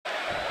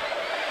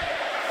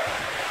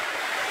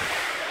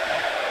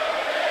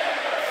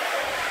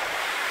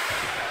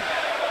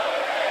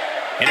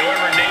And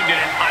whoever named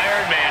it an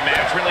Iron Man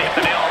match really hit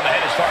the nail on the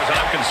head as far as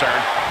I'm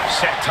concerned.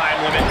 Set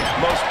time limit,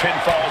 most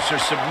pinfalls or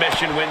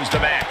submission wins the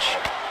match.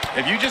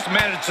 If you just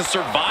manage to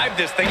survive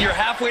this thing, you're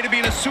halfway to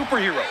being a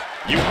superhero.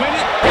 You win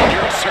it, and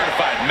you're a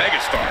certified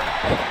megastar.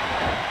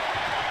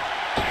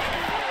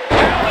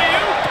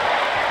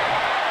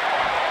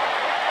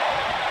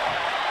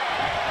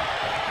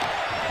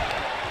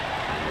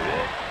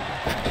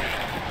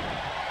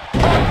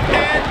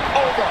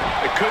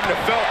 Couldn't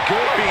have felt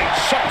good being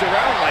shoved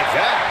around like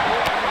that.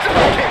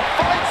 Double kick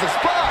finds the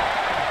spot.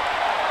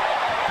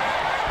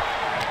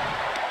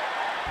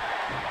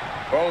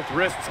 Both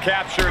wrists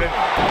captured, and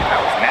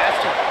that was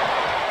nasty.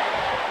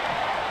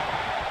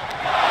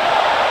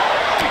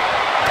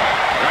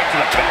 Right to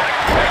the back.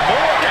 And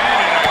more. Again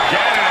and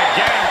again and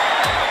again.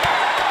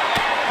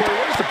 Corey,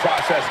 what is the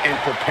process in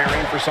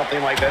preparing for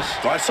something like this?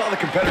 Well, I saw the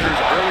competitors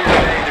earlier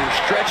today. They were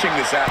stretching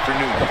this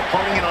afternoon,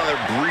 honing in on their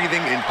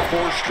breathing and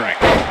core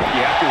strength.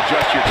 You have to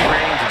adjust your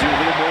training to do a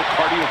little more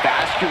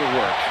cardiovascular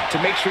work to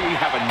make sure you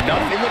have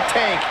enough in the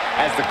tank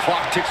as the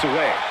clock ticks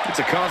away. It's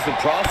a constant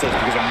process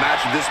because a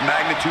match of this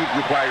magnitude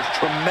requires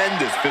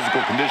tremendous physical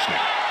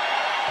conditioning.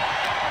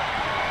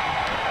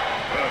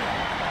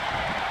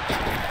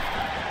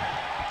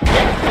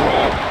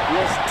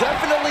 Was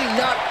definitely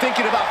not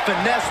thinking about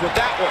finesse with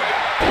that one.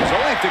 He was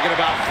only thinking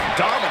about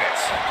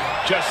dominance.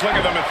 Just look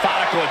at the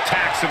methodical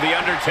attacks of The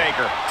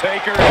Undertaker.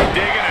 Taker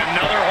digging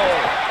another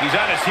hole. He's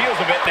on his heels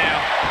a bit now.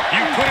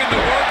 You put in the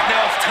work,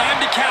 now it's time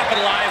to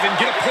capitalize and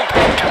get a point.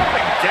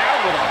 Coming down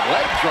with a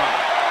leg drop.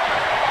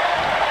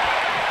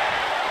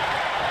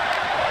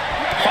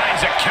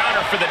 Finds a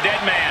counter for the dead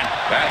man.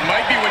 That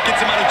might be what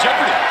gets him out of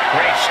jeopardy.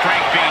 Great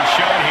strength being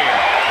shown here.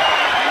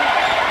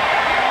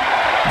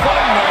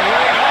 From the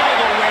ring all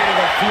the way to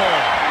the floor.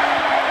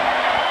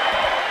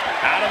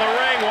 Out of the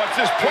ring, what's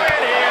his plan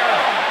here?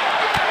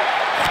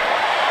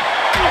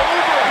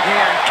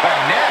 Overhand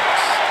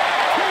connects.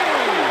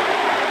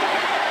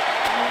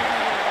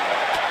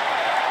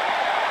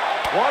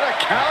 What a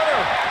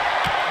counter.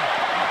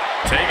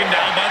 Taken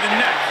down by the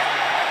neck.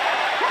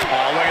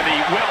 Oh, look at the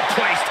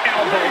well-placed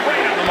elbow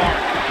right on the mark.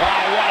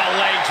 Oh, what a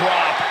leg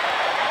drop.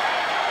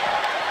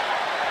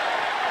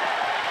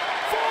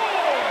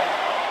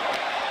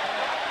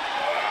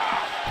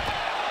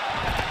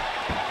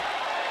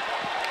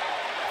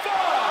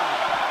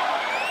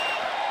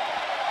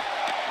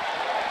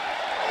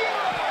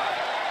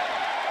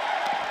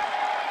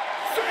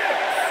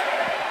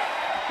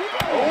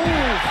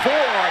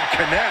 Forearm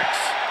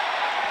connects.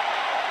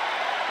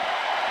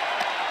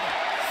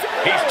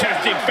 He's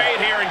testing fate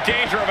here, in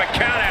danger of a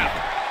countout.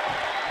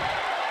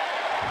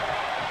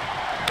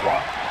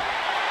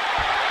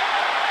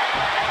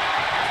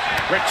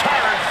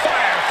 Retiring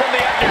fire from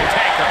The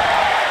Undertaker.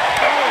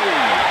 Oh!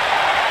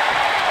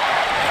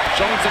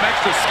 Showing some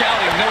extra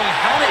scouting, knowing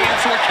how to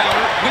answer a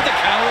counter with a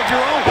counter of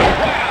your own.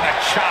 Right on the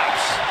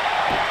chops.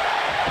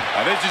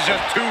 Now, this is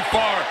just too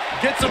far.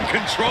 Get some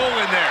control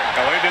in there.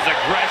 Oh, look at this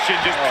aggression,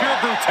 just pure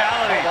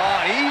brutality. Come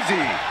on,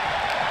 easy.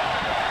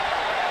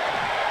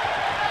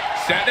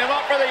 Setting him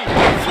up for the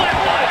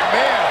flatliner.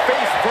 Man,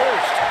 face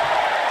first.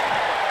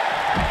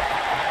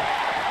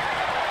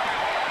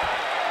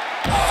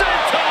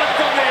 Senton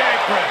from the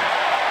apron.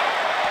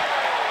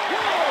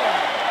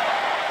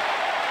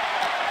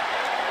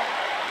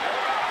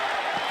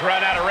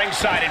 Thrown out of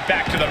ringside and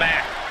back to the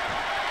mat.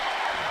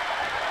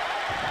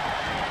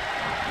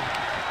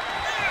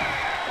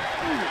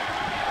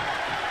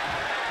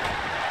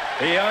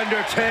 The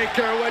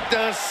Undertaker with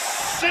the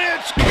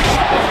cinch.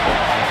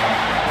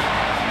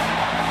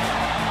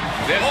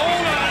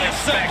 Hold on a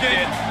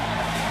second.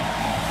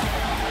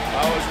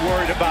 I was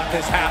worried about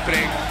this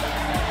happening.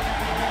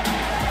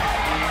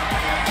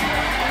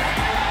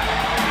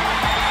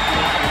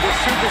 The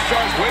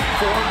superstar's waiting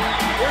for him.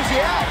 Where's he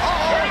at?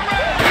 Uh-oh.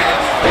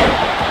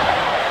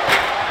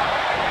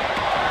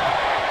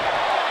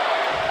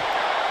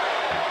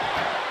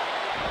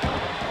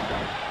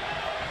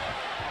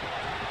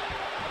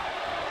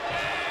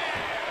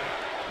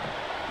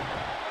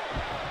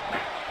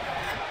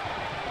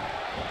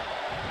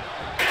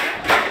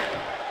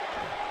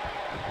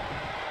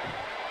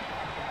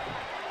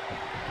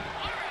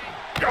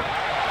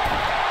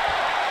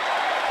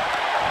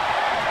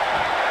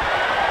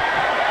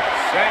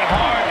 Sent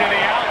hard to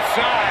the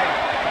outside.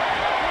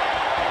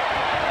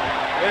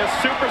 This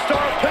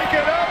superstar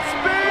picking up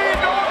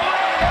speed.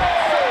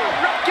 Oh,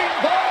 wrecking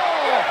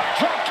ball.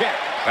 Drop kick.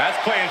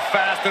 That's playing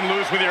fast and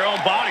loose with your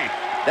own body.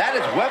 That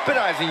is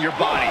weaponizing your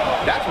body.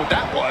 That's what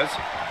that was.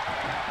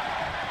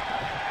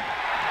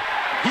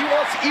 He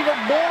wants even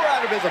more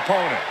out of his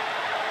opponent.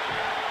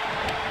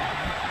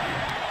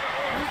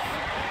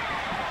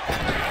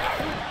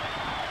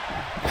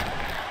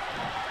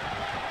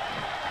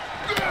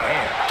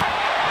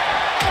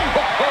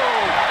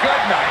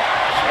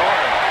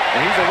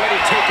 And he's already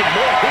taken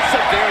more hits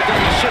up there than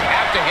he should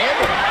have to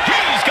handle.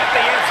 He's got the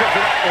answer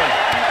for that one.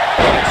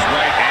 Nice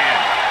right hand.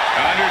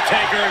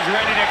 Undertaker is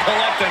ready to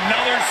collect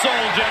another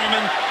soul,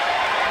 gentlemen.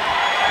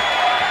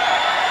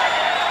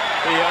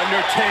 The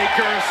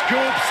Undertaker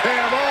scoops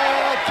him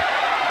up.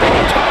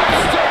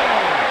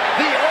 Tombstone!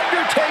 The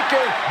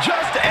Undertaker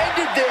just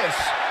ended this.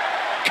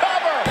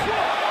 Cover!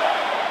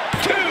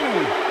 2.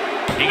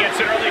 He gets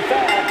an early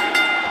fall.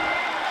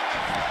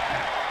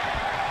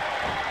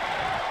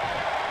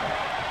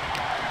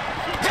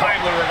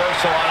 Timely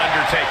reversal on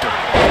Undertaker.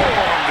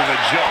 Forearm to the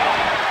jaw.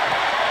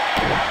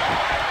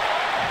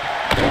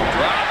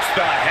 Drops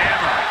the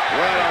hammer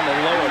right on the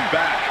lower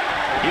back.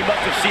 He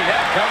must have seen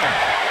that coming.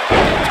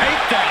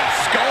 Takedown,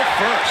 skull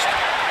first.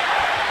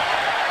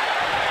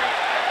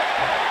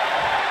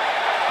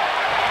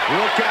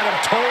 Look at him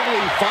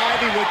totally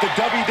vibing with the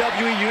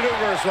WWE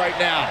Universe right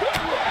now.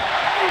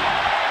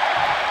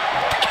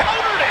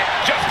 Countered it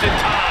just in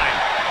time.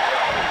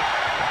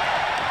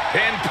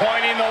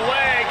 Pinpointing the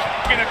leg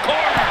in the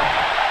corner.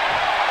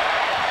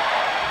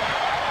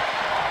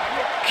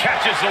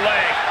 Catches the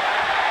leg.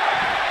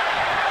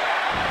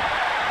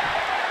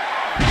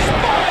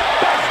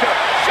 Spinebuster.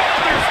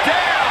 Shoulders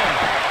down.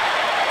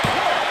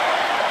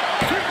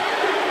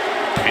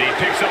 And he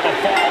picks up a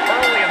fall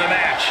early in the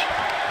match.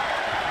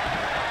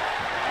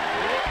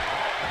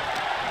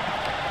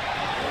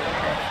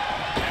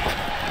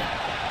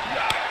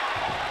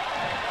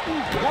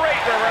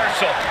 Great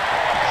reversal.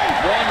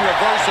 One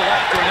reversal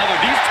after another.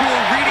 These two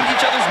are reading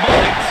each other's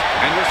minds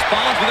and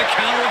respond with a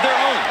counter of their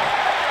own.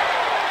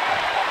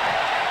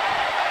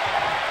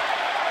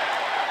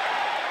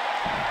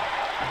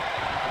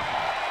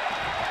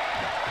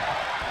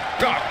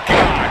 Oh,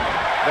 God.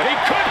 He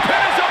could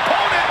pin his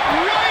opponent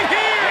right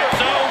here.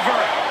 It's over.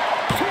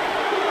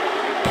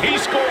 He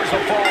scores a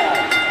fall.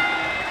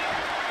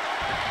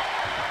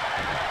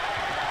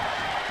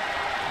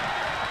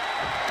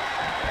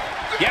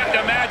 You have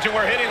to imagine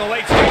we're hitting the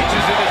late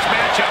stages of this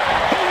matchup.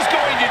 Who's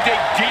going to dig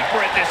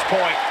deeper at this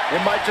point? It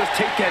might just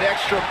take that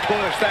extra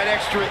push, that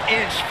extra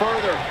inch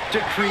further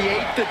to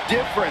create the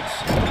difference.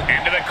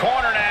 Into the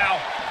corner now.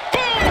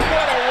 Boom!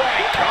 What a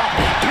right.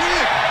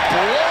 Big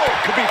blow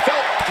could be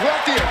felt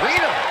throughout the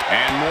arena.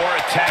 And more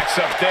attacks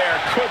up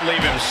there could leave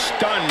him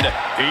stunned.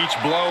 Each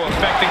blow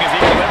affecting his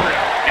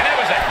equilibrium. And that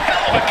was a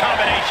hell of a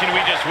combination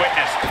we just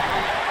witnessed.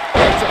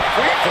 That's a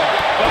free throw.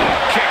 Oh,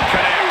 kick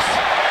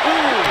connects.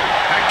 Ooh,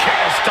 that kick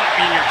will stop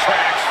you in your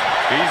tracks.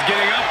 He's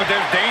getting up, but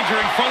there's danger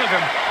in front of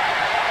him.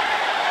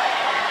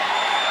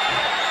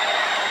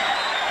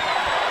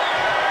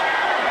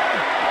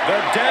 The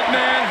dead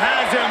man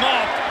has him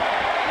up.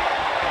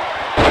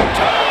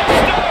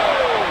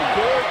 Tombstone!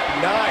 Good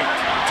night.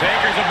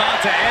 Taker's about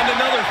to end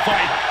another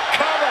fight.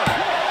 Cover.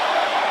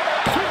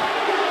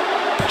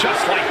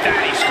 Just like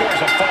that, he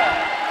scores a fall.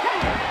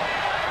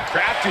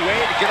 Crafty way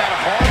to get out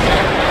of harm's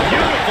way.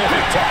 Beautiful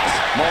hip toss.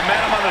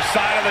 Momentum on the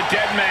side of the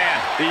dead man.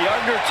 The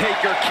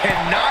Undertaker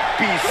cannot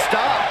be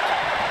stopped.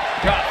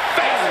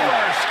 Face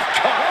first.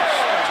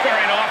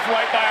 Squaring off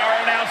right by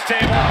our announce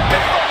table.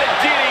 Oh, the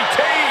DDT.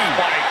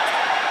 Fight.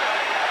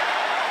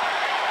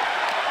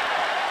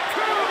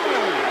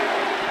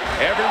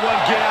 Everyone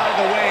get out of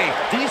the way.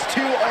 These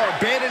two are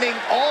abandoning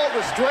all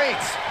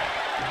restraints.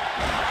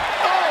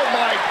 Oh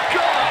my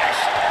gosh!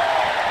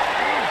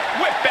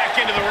 Whip back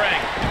into the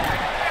ring.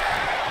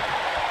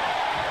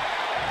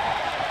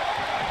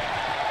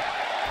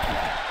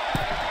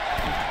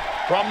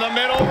 From the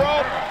middle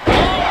rope. Oh,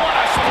 what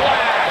a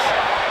splash!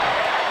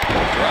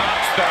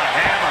 Drops the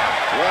hammer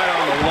right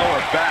on the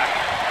lower back.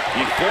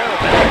 He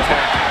foiled that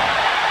attack.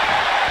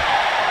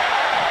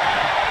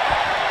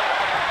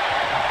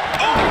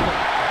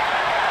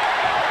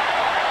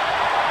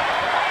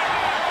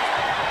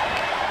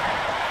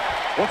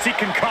 What's he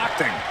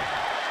concocting?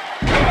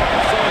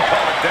 Someone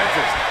call a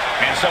dentist.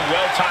 And some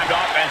well-timed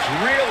offense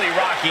really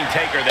rocking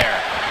Taker there.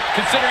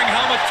 Considering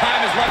how much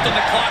time is left on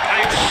the clock, I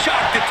am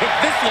shocked it took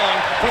this long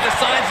for the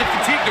signs of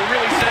fatigue to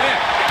really set in.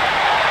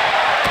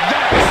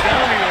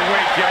 That'll either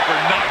wake you up or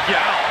knock you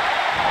out.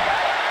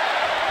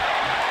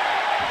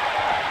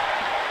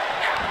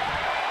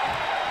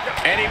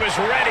 And he was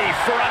ready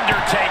for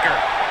Undertaker.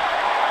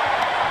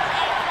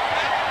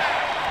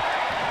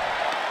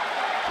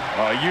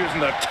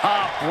 Using the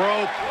top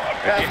rope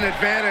Has an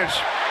advantage.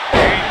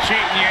 You ain't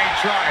cheating, you ain't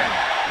trying.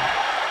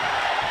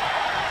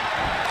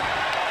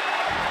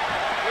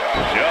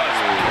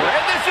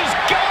 And this has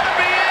got to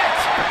be it.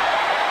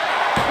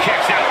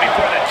 Kicks out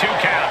before the 2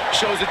 count.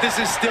 Shows that this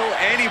is still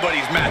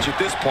anybody's match at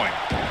this point.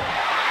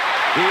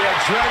 The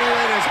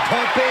adrenaline is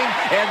pumping,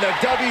 and the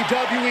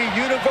WWE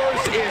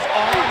Universe is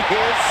on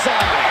his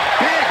side.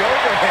 Big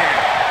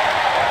overhand.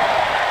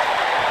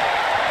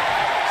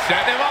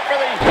 Setting him up for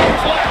the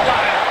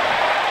flatliner.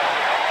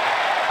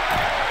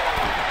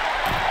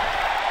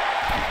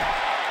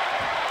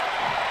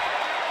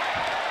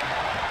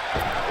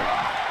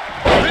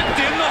 Ripped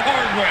in the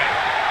hard way.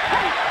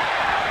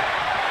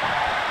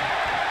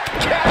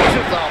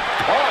 Catches a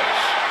punch.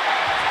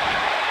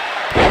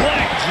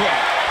 Leg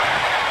drop.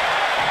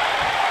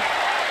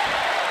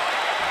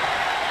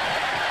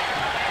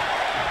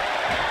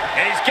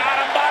 And he's got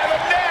him by the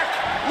neck.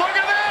 Look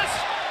at this.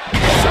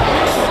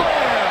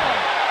 Slam.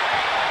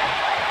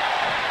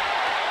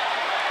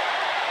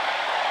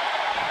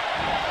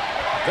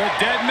 The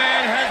dead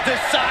man has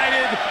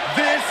decided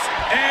this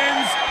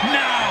ends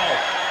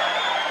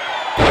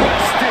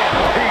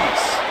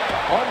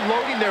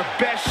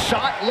best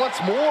shot once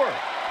more.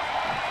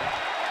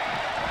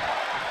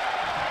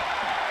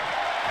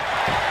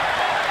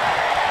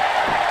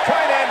 Try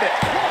and end it.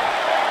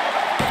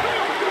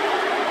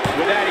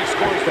 With that, he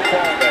scores the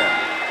fall there.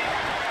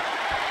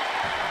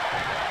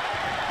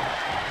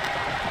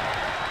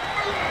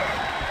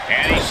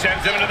 And he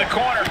sends him into the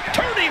corner,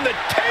 turning the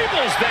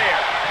tables there.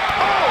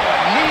 Oh,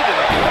 a knee to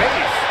the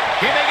face.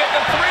 He may get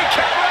the 3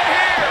 count right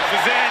here. This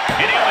is it.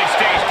 And he only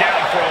stays down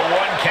for a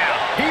 1 count.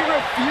 He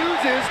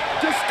refuses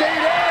to stay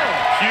down.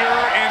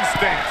 Pure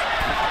instinct.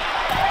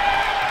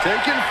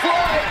 Taking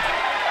flight.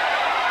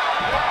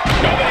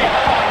 Nobody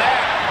home on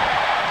that.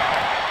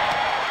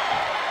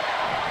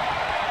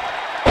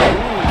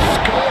 Ooh,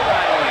 skull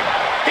rattling.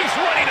 He's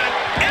running on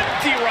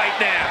empty right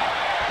now.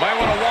 Might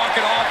want to walk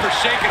it off or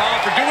shake it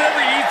off or do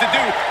whatever he needs to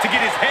do to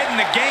get his head in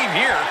the game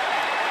here.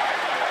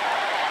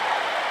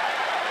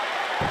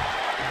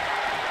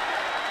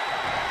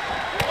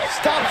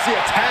 Stops the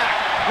attack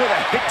with a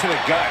hit to the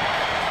gut.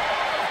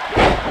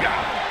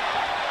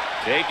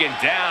 Taken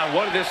down.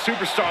 What is this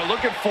superstar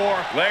looking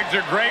for? Legs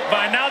are great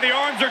by now. The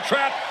arms are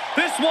trapped.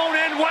 This won't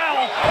end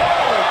well.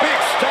 Oh,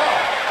 big stop.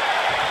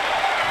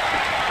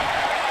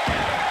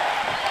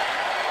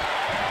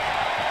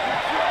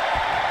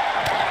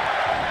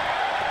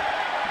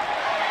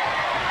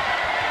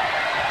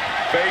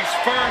 Face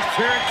first.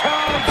 Here it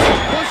comes.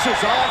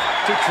 Pushes off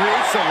to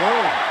create some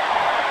room.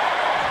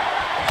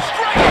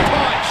 Straight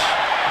punch.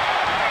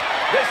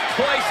 This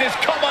place has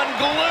come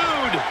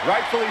unglued.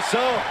 Rightfully so.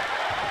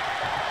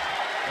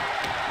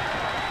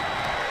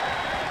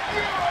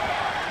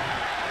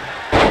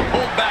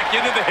 Pulled back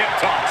into the hip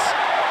toss.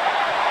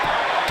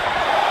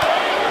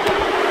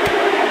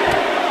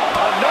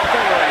 Enough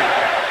already.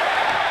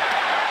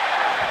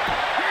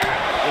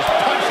 Just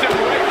punched him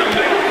right in the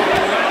middle.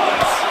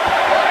 Relentless.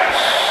 What a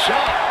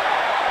shot.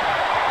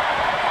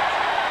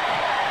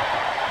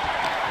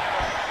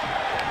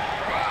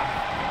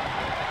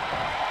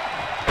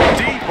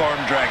 Deep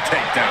arm drag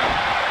takedown.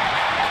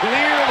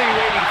 Clearly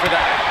waiting for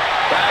that.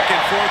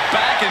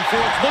 Back and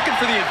forth, looking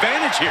for the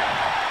advantage here.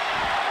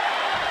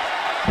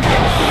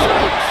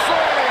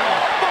 Slam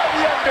by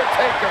the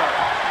Undertaker.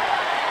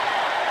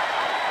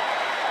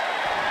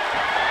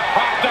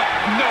 Popped up.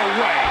 No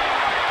way.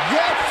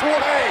 Yes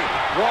way.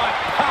 What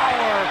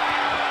power.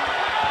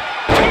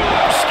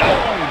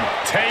 Tombstone.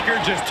 Taker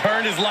just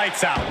turned his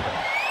lights out.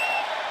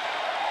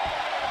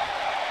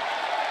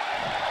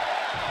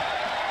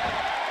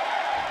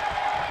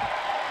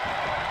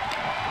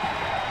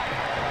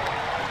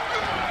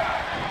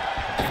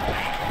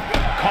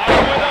 Caught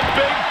him with a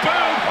big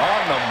boot.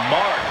 On the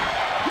mark.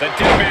 The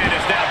dead man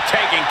is now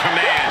taking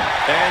command.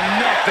 And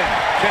nothing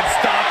can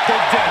stop the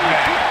dead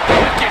man.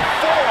 Wicked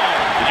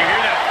forearm. Did you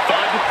hear that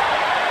thud?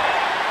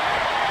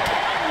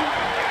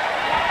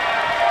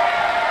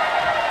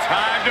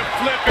 Time to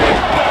flip it.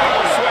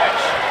 Boom,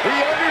 switch. The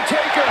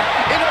Undertaker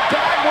in a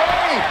bad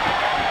way.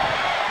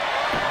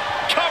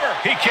 Cover.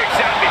 He kicks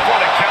out before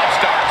the count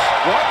starts.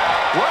 What?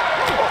 What?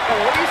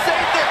 What do you say?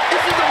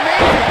 This is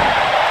amazing.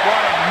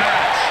 What a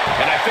match.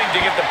 And I think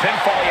to get the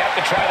pinfall, you have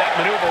to try that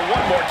maneuver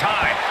one more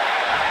time.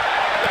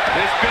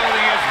 This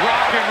building is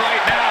rocking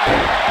right now.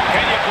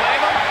 Can you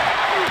blame him?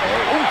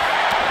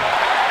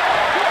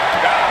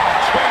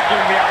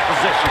 Trampling the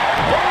opposition.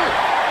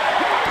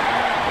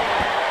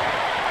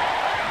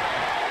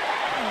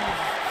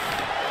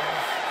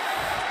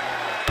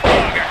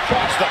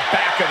 Across the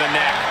back of the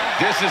neck.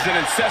 This is an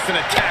incessant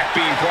attack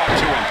being brought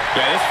to him.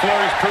 Yeah, this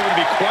flurry's proven to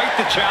be quite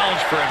the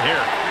challenge for him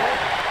here.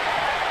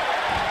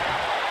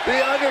 The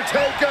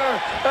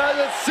Undertaker has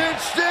it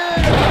cinched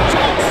in.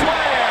 Choke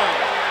slam.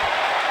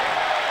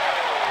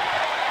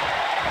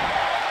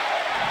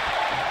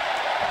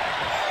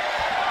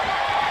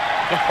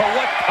 Oh,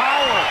 what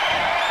power!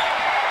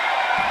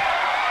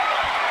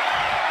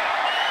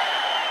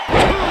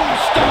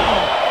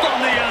 Tombstone From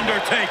the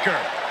Undertaker.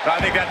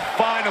 I think that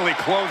finally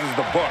closes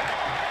the book.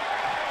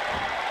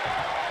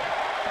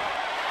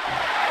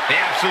 The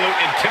absolute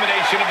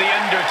intimidation of the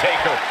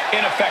Undertaker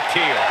in effect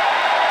here.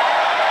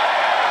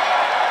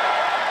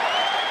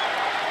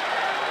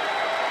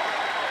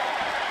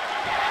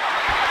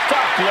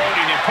 Stop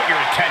gloating and put your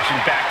attention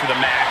back to the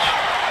match.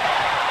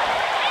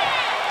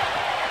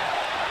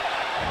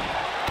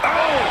 Oh,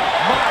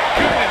 my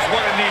goodness,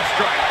 what a knee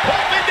strike.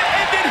 Hoping to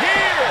end it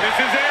here. This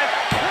is it.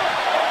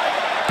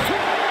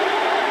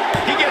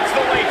 He gets the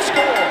late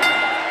score.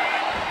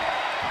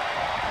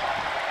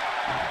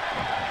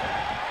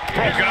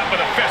 Broken up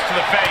with a fist to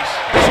the face.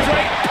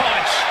 Straight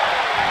punch.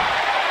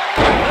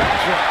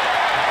 That's right.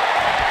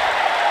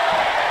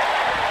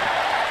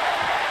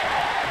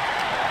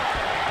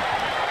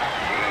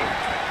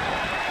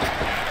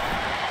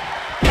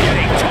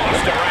 Getting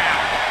tossed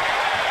around.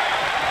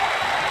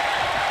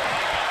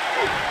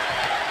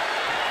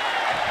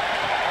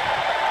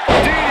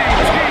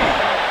 DDT.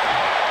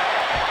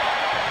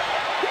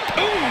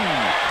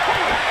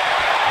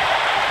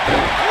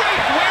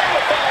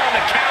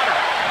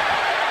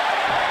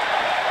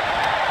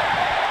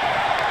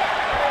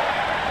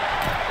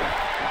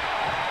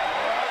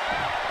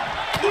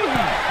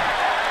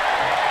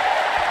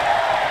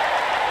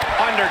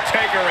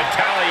 Undertaker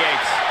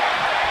retaliates.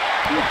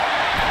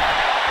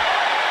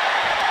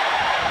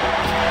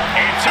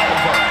 It's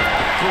over.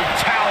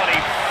 Brutality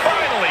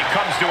finally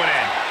comes to an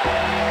end.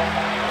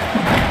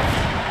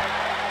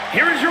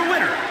 Here is your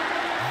winner,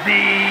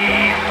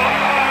 The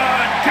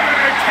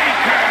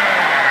Undertaker.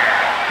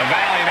 A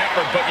valiant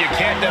effort, but you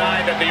can't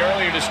deny that the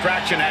earlier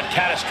distraction had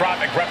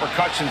catastrophic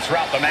repercussions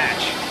throughout the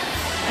match.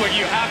 But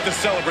you have to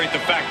celebrate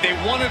the fact they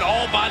won it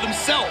all by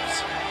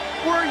themselves.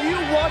 Were you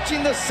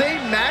watching the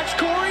same match,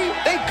 Corey?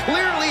 They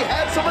clearly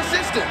had some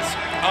assistance.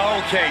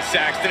 Okay,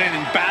 Saxton, and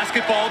in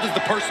basketball, does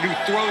the person who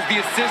throws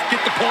the assist get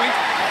the point?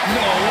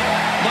 No,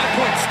 my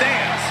point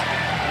stands.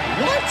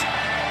 What?